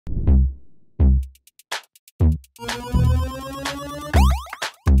Now,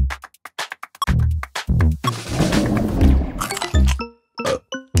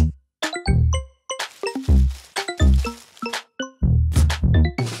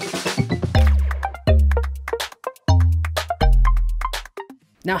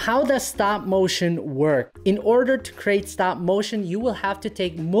 how does stop motion work? In order to create stop motion, you will have to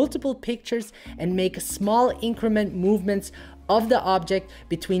take multiple pictures and make small increment movements of the object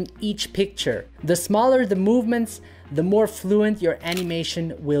between each picture. The smaller the movements, the more fluent your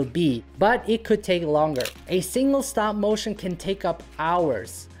animation will be, but it could take longer. A single stop motion can take up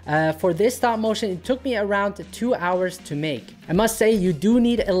hours. For this stop motion, it took me around 2 hours to make. I must say, you do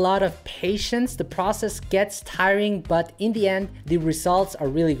need a lot of patience. The process gets tiring, but in the end, the results are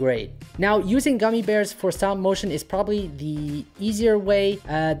really great. Now, using gummy bears for stop motion is probably the easier way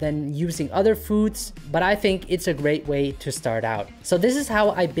than using other foods, but I think it's a great way to start out. So this is how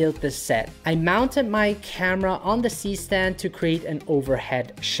I built this set. I mounted my camera on the C-stand to create an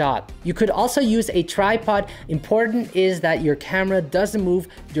overhead shot. You could also use a tripod. Important is that your camera doesn't move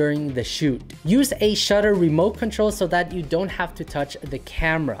during the shoot. Use a shutter remote control so that you don't have to touch the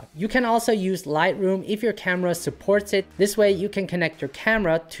camera. You can also use Lightroom if your camera supports it. This way you can connect your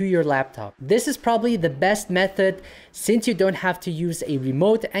camera to your laptop. This is probably the best method since you don't have to use a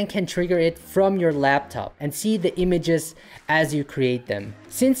remote and can trigger it from your laptop and see the images as you create them.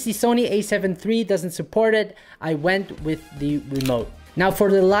 Since the Sony a7 III doesn't support it, I went with the remote. Now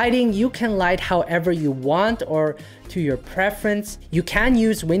for the lighting, you can light however you want or to your preference. You can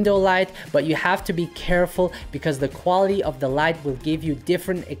use window light, but you have to be careful because the quality of the light will give you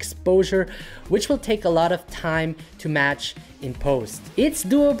different exposure, which will take a lot of time to match in post. It's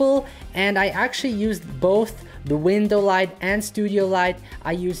doable, and I actually used both the window light and studio light.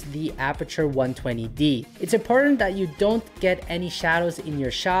 I used the Aperture 120D. It's important that you don't get any shadows in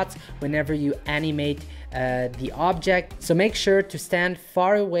your shots whenever you animate the object, so make sure to stand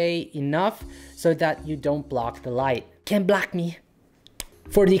far away enough so that you don't block the light. Can't block me.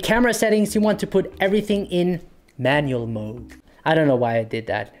 For the camera settings, you want to put everything in manual mode. I don't know why I did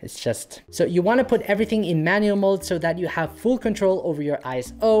that. It's just... So you want to put everything in manual mode so that you have full control over your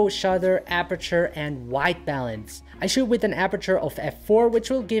ISO, shutter, aperture, and white balance. I shoot with an aperture of f4, which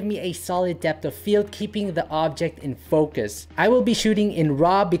will give me a solid depth of field, keeping the object in focus. I will be shooting in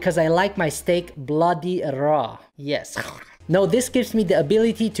RAW because I like my steak bloody raw. Yes. Now this gives me the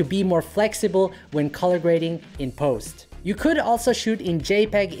ability to be more flexible when color grading in post. You could also shoot in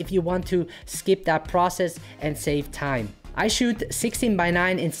JPEG if you want to skip that process and save time. I shoot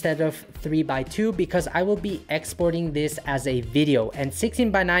 16:9 instead of 3:2 because I will be exporting this as a video, and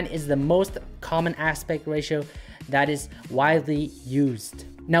 16:9 is the most common aspect ratio that is widely used.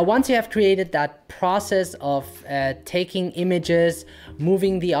 Now, once you have created that process of taking images,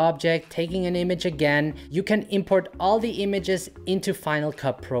 moving the object, taking an image again, you can import all the images into Final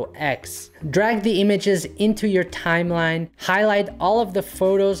Cut Pro X. Drag the images into your timeline, highlight all of the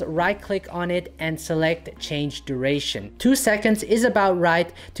photos, right-click on it, and select Change Duration. 2 seconds is about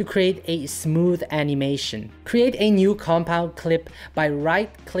right to create a smooth animation. Create a new compound clip by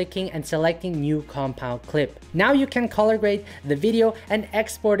right-clicking and selecting New Compound Clip. Now you can color grade the video and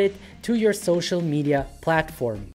export it to your social media platform.